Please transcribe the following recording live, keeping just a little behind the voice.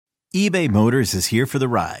eBay Motors is here for the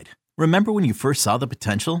ride. Remember when you first saw the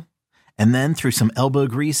potential? And then through some elbow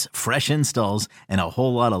grease, fresh installs, and a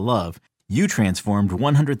whole lot of love, you transformed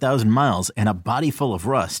 100,000 miles and a body full of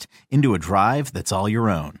rust into a drive that's all your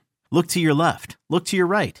own. Look to your left. Look to your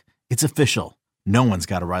right. It's official. No one's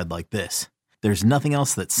got a ride like this. There's nothing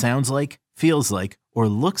else that sounds like, feels like, or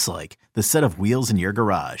looks like the set of wheels in your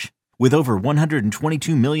garage. With over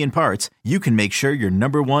 122 million parts, you can make sure your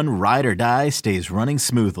number one ride or die stays running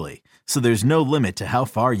smoothly. So there's no limit to how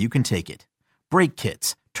far you can take it. Brake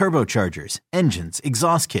kits, turbochargers, engines,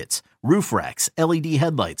 exhaust kits, roof racks, LED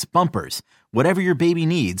headlights, bumpers, whatever your baby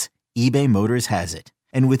needs, eBay Motors has it.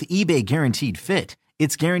 And with eBay Guaranteed Fit,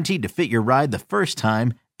 it's guaranteed to fit your ride the first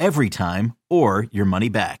time, every time, or your money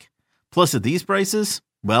back. Plus at these prices,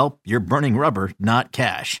 well, you're burning rubber, not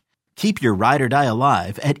cash. Keep your ride or die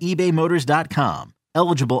alive at ebaymotors.com.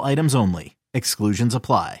 Eligible items only. Exclusions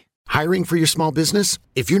apply. Hiring for your small business?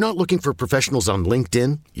 If you're not looking for professionals on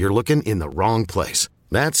LinkedIn, you're looking in the wrong place.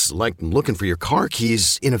 That's like looking for your car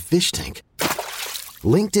keys in a fish tank.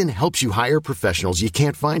 LinkedIn helps you hire professionals you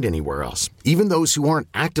can't find anywhere else, even those who aren't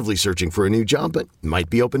actively searching for a new job but might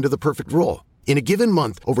be open to the perfect role. In a given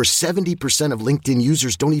month, over 70% of LinkedIn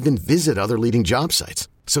users don't even visit other leading job sites.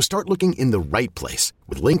 So start looking in the right place.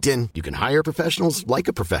 With LinkedIn, you can hire professionals like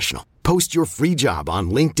a professional. Post your free job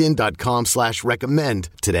on linkedin.com/recommend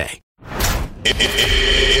today.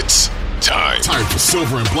 It's time for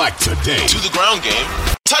Silver and Black today. To the ground game.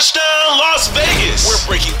 Touchdown Las Vegas. We're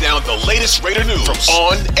breaking down the latest Raider news from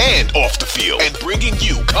on and off the field and bringing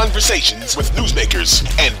you conversations with newsmakers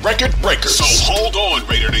and record breakers. So hold on,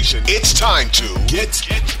 Raider Nation. It's time to get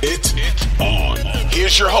it on.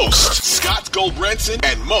 Here's your hosts, Scott Goldbranson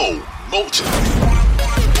and Mo Moulton.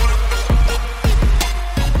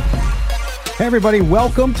 Hey everybody,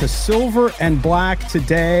 welcome to Silver and Black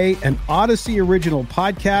Today, an Odyssey original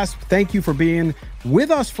podcast. Thank you for being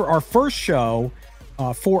with us for our first show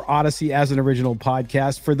for Odyssey as an original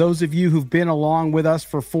podcast. For those of you who've been along with us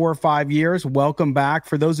for 4 or 5 years, welcome back.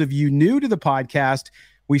 For those of you new to the podcast,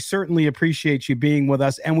 we certainly appreciate you being with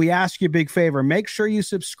us. And we ask you a big favor, make sure you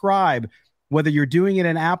subscribe, whether you're doing it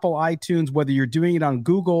in Apple iTunes, whether you're doing it on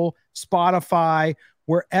Google, Spotify,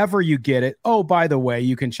 wherever you get it. Oh, by the way,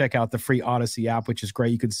 you can check out the free Odyssey app, which is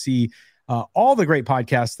great. You can see all the great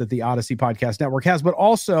podcasts that the Odyssey Podcast Network has, but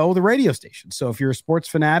also the radio station. So if you're a sports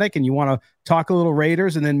fanatic and you want to talk a little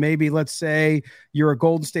Raiders, and then maybe let's say you're a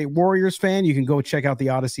Golden State Warriors fan, you can go check out the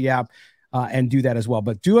Odyssey app and do that as well.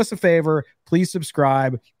 But do us a favor, please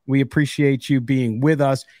subscribe. We appreciate you being with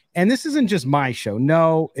us. And this isn't just my show.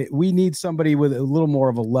 No, we need somebody with a little more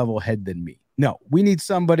of a level head than me. No, we need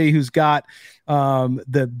somebody who's got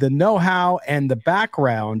the know-how and the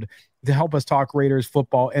background to help us talk Raiders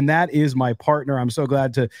football, and that is my partner. I'm so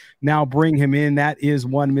glad to now bring him in. That is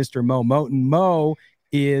one Mr. Mo Moulton. Mo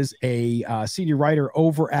is a senior writer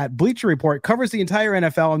over at Bleacher Report, covers the entire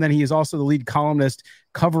NFL, and then he is also the lead columnist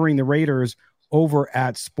covering the Raiders over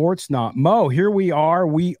at Sportsnaut. Mo, here we are.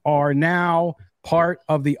 We are now part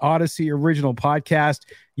of the Odyssey original podcast.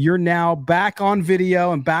 You're now back on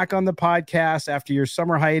video and back on the podcast after your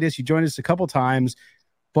summer hiatus. You joined us a couple times,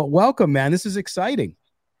 but welcome, man. This is exciting.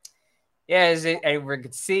 Yeah, as everyone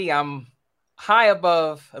can see, I'm high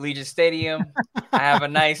above Allegiant Stadium. I have a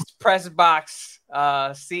nice press box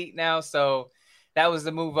seat now, so that was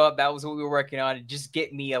the move up. That was what we were working on, to just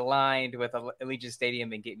get me aligned with Allegiant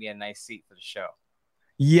Stadium and get me a nice seat for the show.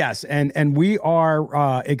 Yes, and we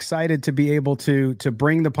are excited to be able to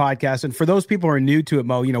bring the podcast. And for those people who are new to it,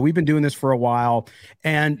 Mo, you know, we've been doing this for a while,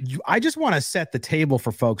 and I just want to set the table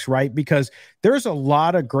for folks, right? Because there's a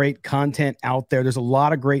lot of great content out there. There's a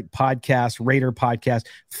lot of great podcasts, Raider podcasts,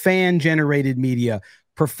 fan-generated media,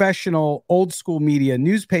 professional, old school media,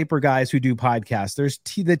 newspaper guys who do podcasts. There's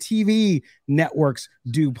the TV networks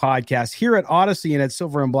do podcasts. Here at Odyssey and at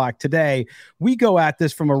Silver and Black Today, we go at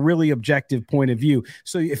this from a really objective point of view.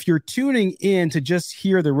 So if you're tuning in to just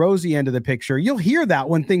hear the rosy end of the picture, you'll hear that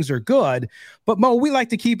when things are good. But Mo, we like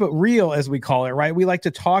to keep it real, as we call it, right? We like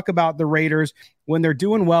to talk about the Raiders. When they're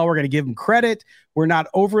doing well, we're going to give them credit. We're not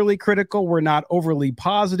overly critical. We're not overly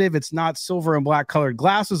positive. It's not silver and black colored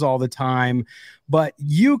glasses all the time. But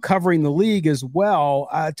you covering the league as well,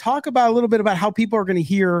 talk about a little bit about how people are going to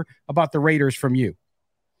hear about the Raiders from you.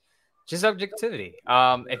 Just objectivity.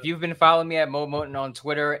 If you've been following me at Mo Moulton on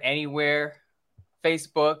Twitter, anywhere,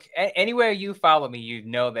 Facebook, anywhere you follow me, you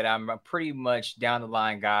know that I'm a pretty much down the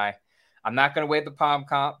line guy. I'm not going to wave the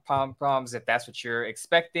pom-poms if that's what you're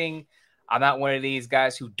expecting. I'm not one of these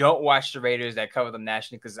guys who don't watch the Raiders that cover them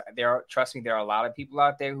nationally, because trust me, there are a lot of people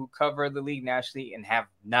out there who cover the league nationally and have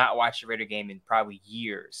not watched a Raider game in probably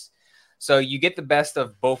years. So you get the best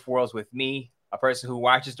of both worlds with me, a person who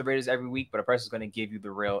watches the Raiders every week, but a person who's going to give you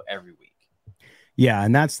the real every week. Yeah,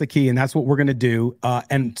 and that's the key, and that's what we're going to do.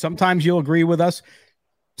 And sometimes you'll agree with us.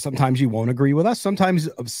 Sometimes you won't agree with us. Sometimes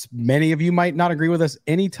many of you might not agree with us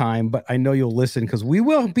anytime, but I know you'll listen because we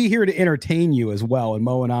will be here to entertain you as well. And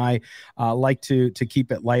Mo and I like to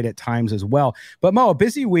keep it light at times as well. But Mo, a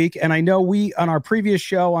busy week. And I know we, on our previous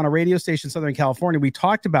show on a radio station in Southern California, we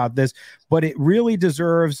talked about this, but it really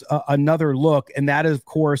deserves another look. And that, of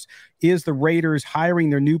course, is the Raiders hiring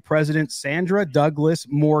their new president, Sandra Douglas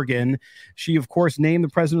Morgan. She, of course, named the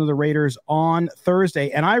president of the Raiders on Thursday.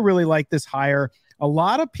 And I really like this hire. A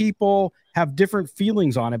lot of people have different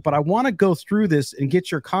feelings on it, but I want to go through this and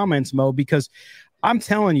get your comments, Mo, because I'm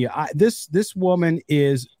telling you, this woman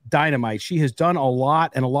is dynamite. She has done a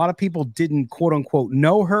lot, and a lot of people didn't, quote unquote,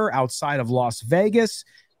 know her outside of Las Vegas,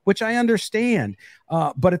 which I understand.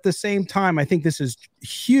 But at the same time, I think this is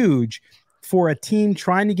huge for a team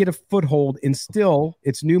trying to get a foothold in still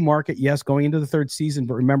its new market. Yes, going into the third season,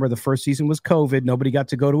 but remember the first season was COVID. Nobody got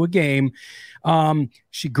to go to a game.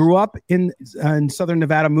 She grew up in Southern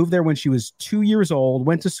Nevada, moved there when she was 2 years old,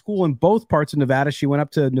 went to school in both parts of Nevada. She went up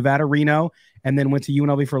to Nevada, Reno, and then went to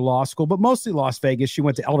UNLV for law school, but mostly Las Vegas. She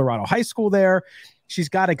went to El Dorado High School there. She's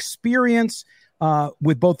got experience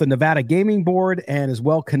with both the Nevada Gaming Board and is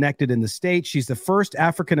well connected in the state. She's the first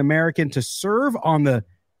African-American to serve on the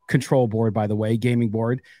control board, by the way, gaming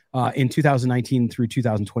board, in 2019 through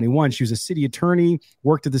 2021. She was a city attorney,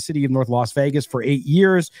 worked at the city of North Las Vegas for 8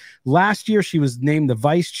 years. Last year, she was named the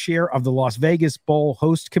vice chair of the Las Vegas Bowl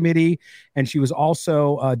host committee. And she was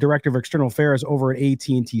also director of external affairs over at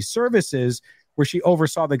AT&T Services, where she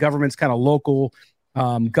oversaw the government's kind of local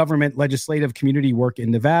government legislative community work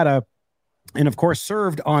in Nevada. And of course,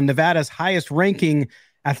 served on Nevada's highest ranking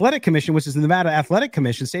athletic commission, which is the Nevada Athletic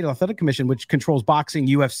Commission, State Athletic Commission, which controls boxing,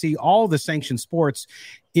 UFC, all the sanctioned sports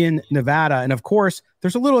in Nevada. And of course,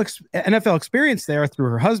 there's a little NFL experience there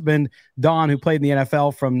through her husband, Don, who played in the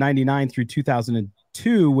NFL from 99 through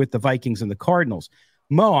 2002 with the Vikings and the Cardinals.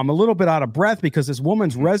 Mo, I'm a little bit out of breath because this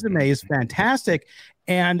woman's resume is fantastic.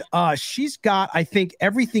 And she's got, I think,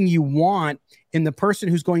 everything you want in the person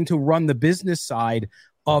who's going to run the business side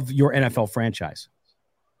of your NFL franchise.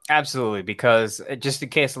 Absolutely, because just in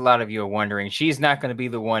case a lot of you are wondering, she's not going to be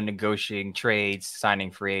the one negotiating trades,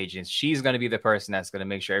 signing free agents. She's going to be the person that's going to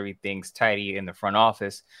make sure everything's tidy in the front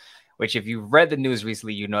office, which if you've read the news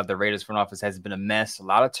recently, you know the Raiders front office has been a mess. A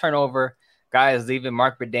lot of turnover. Guys leaving,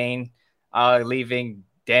 Mark Burdane leaving,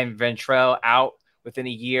 Dan Ventrell out within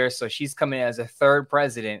a year. So she's coming in as a third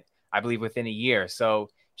president, I believe, within a year. So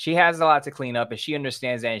she has a lot to clean up, and she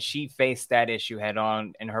understands that, and she faced that issue head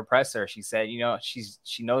on in her presser. She said, you know,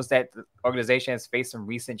 she knows that the organization has faced some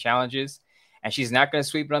recent challenges, and she's not going to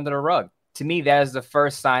sweep it under the rug. To me, that is the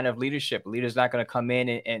first sign of leadership. A leader's not going to come in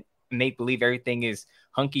and make believe everything is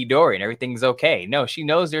hunky-dory and everything's okay. No, she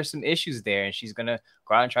knows there's some issues there, and she's going to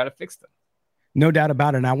go out and try to fix them. No doubt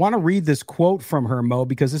about it. And I want to read this quote from her, Mo,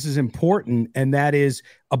 because this is important. And that is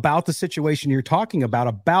about the situation you're talking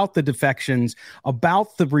about the defections,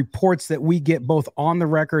 about the reports that we get both on the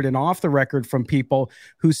record and off the record from people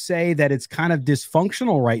who say that it's kind of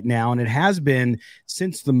dysfunctional right now. And it has been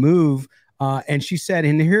since the move. And she said,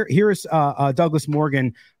 and here's Douglas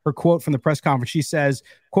Morgan, her quote from the press conference. She says,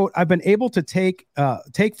 quote, "I've been able to take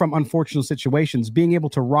from unfortunate situations, being able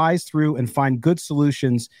to rise through and find good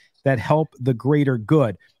solutions that help the greater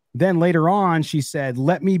good." Then later on, she said,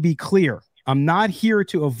 "Let me be clear. I'm not here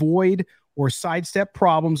to avoid or sidestep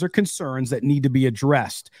problems or concerns that need to be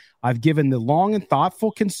addressed. I've given the long and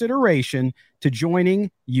thoughtful consideration to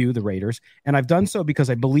joining you, the Raiders, and I've done so because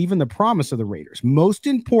I believe in the promise of the Raiders. Most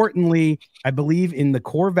importantly, I believe in the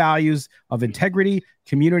core values of integrity,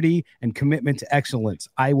 community, and commitment to excellence.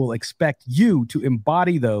 I will expect you to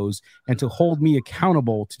embody those and to hold me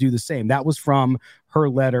accountable to do the same." That was from her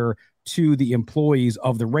letter to the employees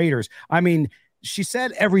of the Raiders. I mean, she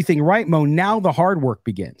said everything right, Mo. Now the hard work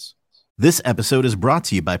begins. This episode is brought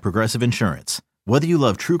to you by Progressive Insurance. Whether you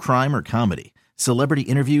love true crime or comedy, celebrity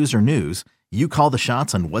interviews or news, you call the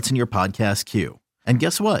shots on what's in your podcast queue. And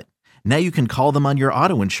guess what? Now you can call them on your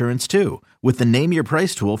auto insurance too with the Name Your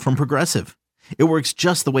Price tool from Progressive. It works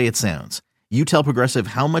just the way it sounds. You tell Progressive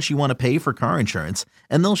how much you want to pay for car insurance,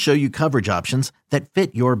 and they'll show you coverage options that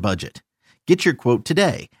fit your budget. Get your quote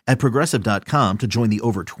today at Progressive.com to join the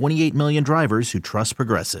over 28 million drivers who trust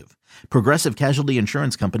Progressive. Progressive Casualty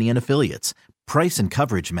Insurance Company and Affiliates. Price and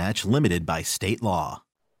coverage match limited by state law.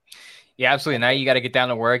 Yeah, absolutely. Now you got to get down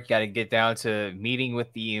to work. You got to get down to meeting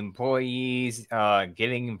with the employees,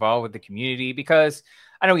 getting involved with the community, because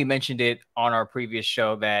I know we mentioned it on our previous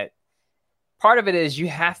show that part of it is you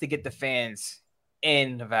have to get the fans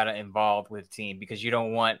in Nevada involved with the team, because you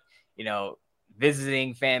don't want,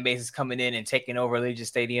 visiting fan bases coming in and taking over Allegiant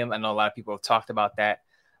Stadium. I know a lot of people have talked about that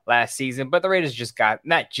last season, but the Raiders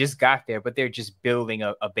not just got there, but they're just building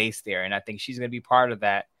a base there. And I think she's going to be part of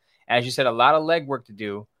that. As you said, a lot of legwork to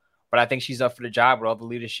do, but I think she's up for the job with all the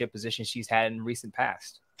leadership positions she's had in recent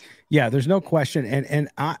past. Yeah, there's no question. And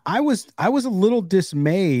I was a little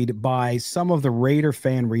dismayed by some of the Raider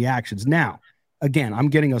fan reactions. Now, again, I'm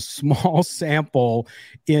getting a small sample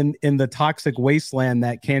in the toxic wasteland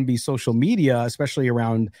that can be social media, especially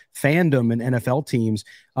around fandom and NFL teams.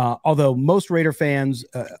 Although most Raider fans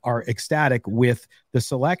are ecstatic with the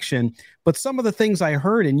selection, but some of the things I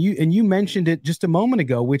heard, and you mentioned it just a moment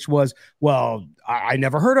ago, which was, well, I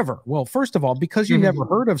never heard of her. Well, first of all, because you never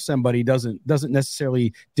heard of somebody doesn't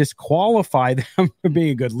necessarily disqualify them from being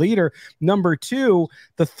a good leader. Number two,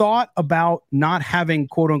 the thought about not having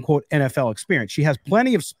quote unquote NFL experience. She has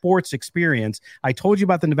plenty of sports experience. I told you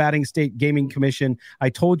about the Nevada State Gaming Commission. I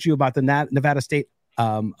told you about the Nevada State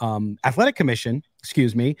Athletic Commission,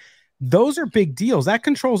 excuse me. Those are big deals. That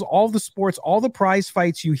controls all the sports, all the prize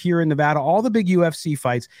fights you hear in Nevada, all the big UFC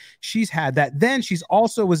fights. She's had that. Then she's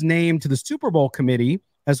also was named to the Super Bowl committee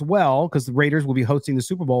as well, because the Raiders will be hosting the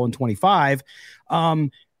Super Bowl in 25.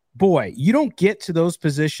 Boy, you don't get to those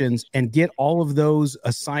positions and get all of those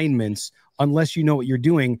assignments unless you know what you're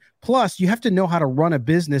doing. Plus, you have to know how to run a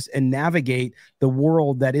business and navigate the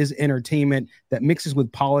world that is entertainment, that mixes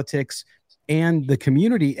with politics and the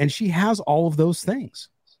community. And she has all of those things.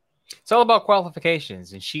 It's all about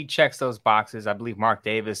qualifications, and she checks those boxes. I believe Mark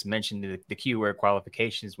Davis mentioned the keyword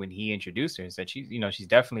qualifications when he introduced her and said she's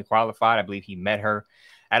definitely qualified. I believe he met her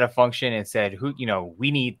at a function and said,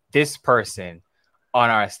 we need this person on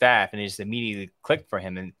our staff, and it just immediately clicked for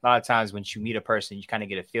him. And a lot of times when you meet a person, you kind of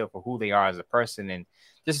get a feel for who they are as a person and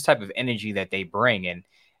just the type of energy that they bring. And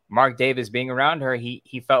Mark Davis being around her,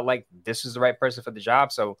 he felt like this was the right person for the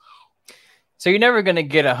job. So you're never going to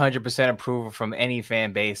get 100% approval from any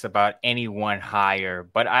fan base about any one hire.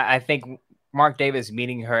 But I think Mark Davis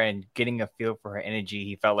meeting her and getting a feel for her energy,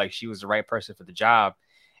 he felt like she was the right person for the job.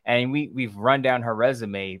 And we've run down her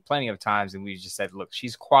resume plenty of times, and we just said, look,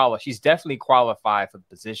 she's definitely qualified for the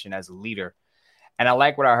position as a leader. And I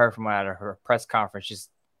like what I heard from her at her press conference,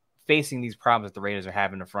 just facing these problems that the Raiders are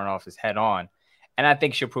having in the front office head on. And I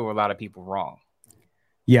think she'll prove a lot of people wrong.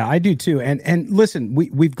 Yeah, I do too. And listen,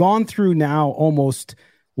 we've gone through now almost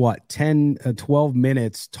 12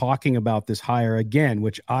 minutes talking about this hire again,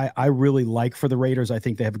 which I really like for the Raiders. I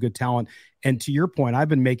think they have a good talent. And to your point, I've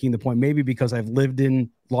been making the point, maybe because I've lived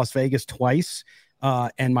in Las Vegas twice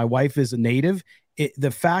and my wife is a native,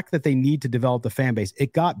 the fact that they need to develop the fan base,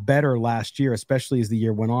 it got better last year, especially as the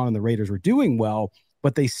year went on and the Raiders were doing well,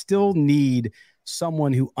 but they still need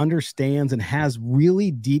someone who understands and has really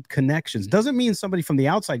deep connections. Doesn't mean somebody from the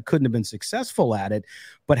outside couldn't have been successful at it,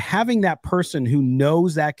 but having that person who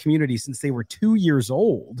knows that community since they were 2 years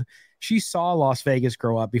old, she saw Las Vegas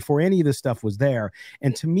grow up before any of this stuff was there.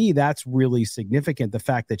 And to me, that's really significant, the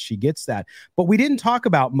fact that she gets that. But we didn't talk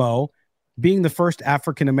about, Mo, being the first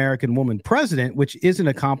African-American woman president, which is an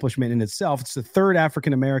accomplishment in itself. It's the third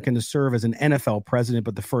African-American to serve as an NFL president,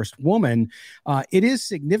 but the first woman. It is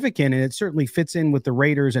significant, and it certainly fits in with the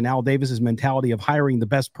Raiders and Al Davis's mentality of hiring the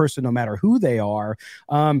best person no matter who they are.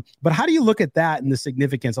 But how do you look at that and the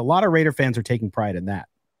significance? A lot of Raider fans are taking pride in that.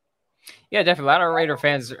 Yeah, definitely. A lot of Raider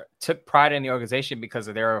fans took pride in the organization because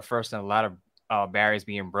they were first in a lot of barriers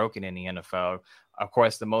being broken in the NFL. Of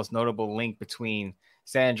course, the most notable link between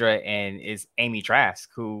Sandra and is Amy Trask,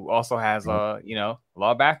 who also has a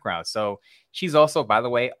law background. So she's also, by the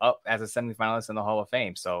way, up as a semifinalist in the Hall of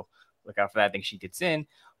Fame. So look out for that. I think she gets in.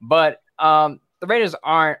 But the Raiders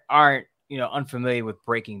aren't unfamiliar with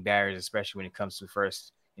breaking barriers, especially when it comes to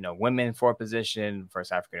first women for a position,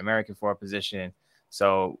 first African American for a position.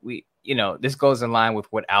 So this goes in line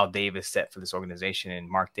with what Al Davis set for this organization, and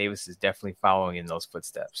Mark Davis is definitely following in those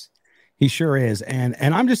footsteps. He sure is. And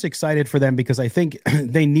I'm just excited for them because I think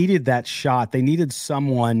they needed that shot. They needed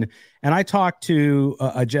someone. And I talked to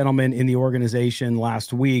a gentleman in the organization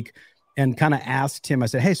last week and kind of asked him, I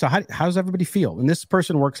said, hey, so how does everybody feel? And this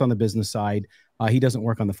person works on the business side. He doesn't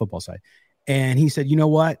work on the football side. And he said, you know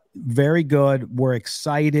what? Very good. We're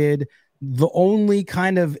excited. The only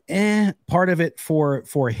kind of part of it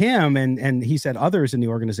for him, and he said others in the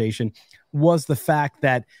organization, was the fact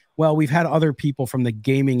that, well, we've had other people from the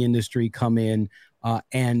gaming industry come in.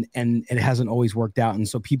 and it hasn't always worked out. And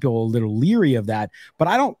so people are a little leery of that. But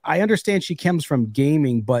I understand she comes from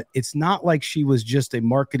gaming, but it's not like she was just a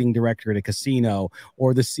marketing director at a casino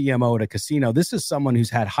or the CMO at a casino. This is someone who's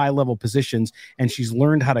had high level positions, and she's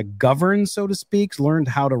learned how to govern, so to speak, learned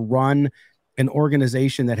how to run an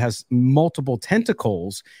organization that has multiple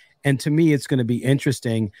tentacles. And to me, it's going to be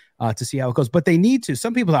interesting to see how it goes. But they need to.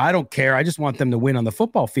 Some people say, I don't care. I just want them to win on the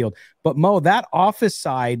football field. But Mo, that office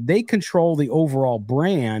side, they control the overall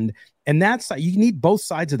brand. And that's, you need both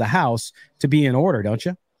sides of the house to be in order, don't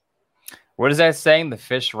you? What is that saying? The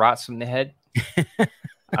fish rots from the head.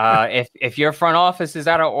 If your front office is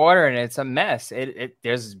out of order and it's a mess,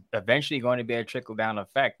 there's eventually going to be a trickle down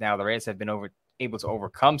effect. Now, the Raiders have been able to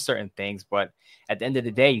overcome certain things, but at the end of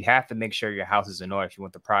the day, you have to make sure your house is in order if you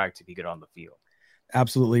want the product to be good on the field.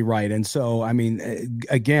 Absolutely right. And so, I mean,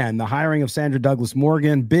 again, the hiring of Sandra Douglas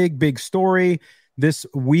Morgan, big story this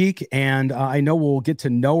week. And I know we'll get to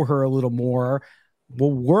know her a little more.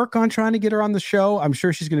 We'll work on trying to get her on the show. I'm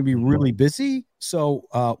sure she's going to be really busy. So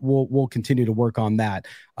we'll continue to work on that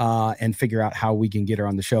and figure out how we can get her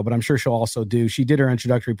on the show. But I'm sure she'll also she did her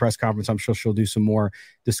introductory press conference. I'm sure she'll do some more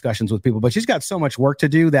discussions with people. But she's got so much work to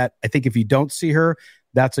do that I think if you don't see her,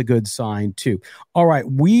 that's a good sign too. All right,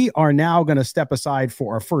 we are now going to step aside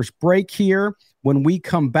for our first break here. When we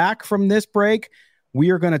come back from this break, we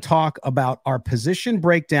are going to talk about our position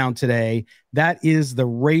breakdown today. That is the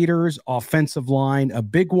Raiders offensive line, a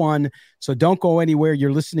big one. So don't go anywhere.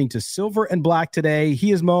 You're listening to Silver and Black today.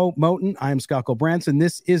 He is Mo Moton. I am Scott Branson.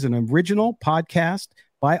 This is an original podcast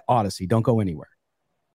by Odyssey. Don't go anywhere.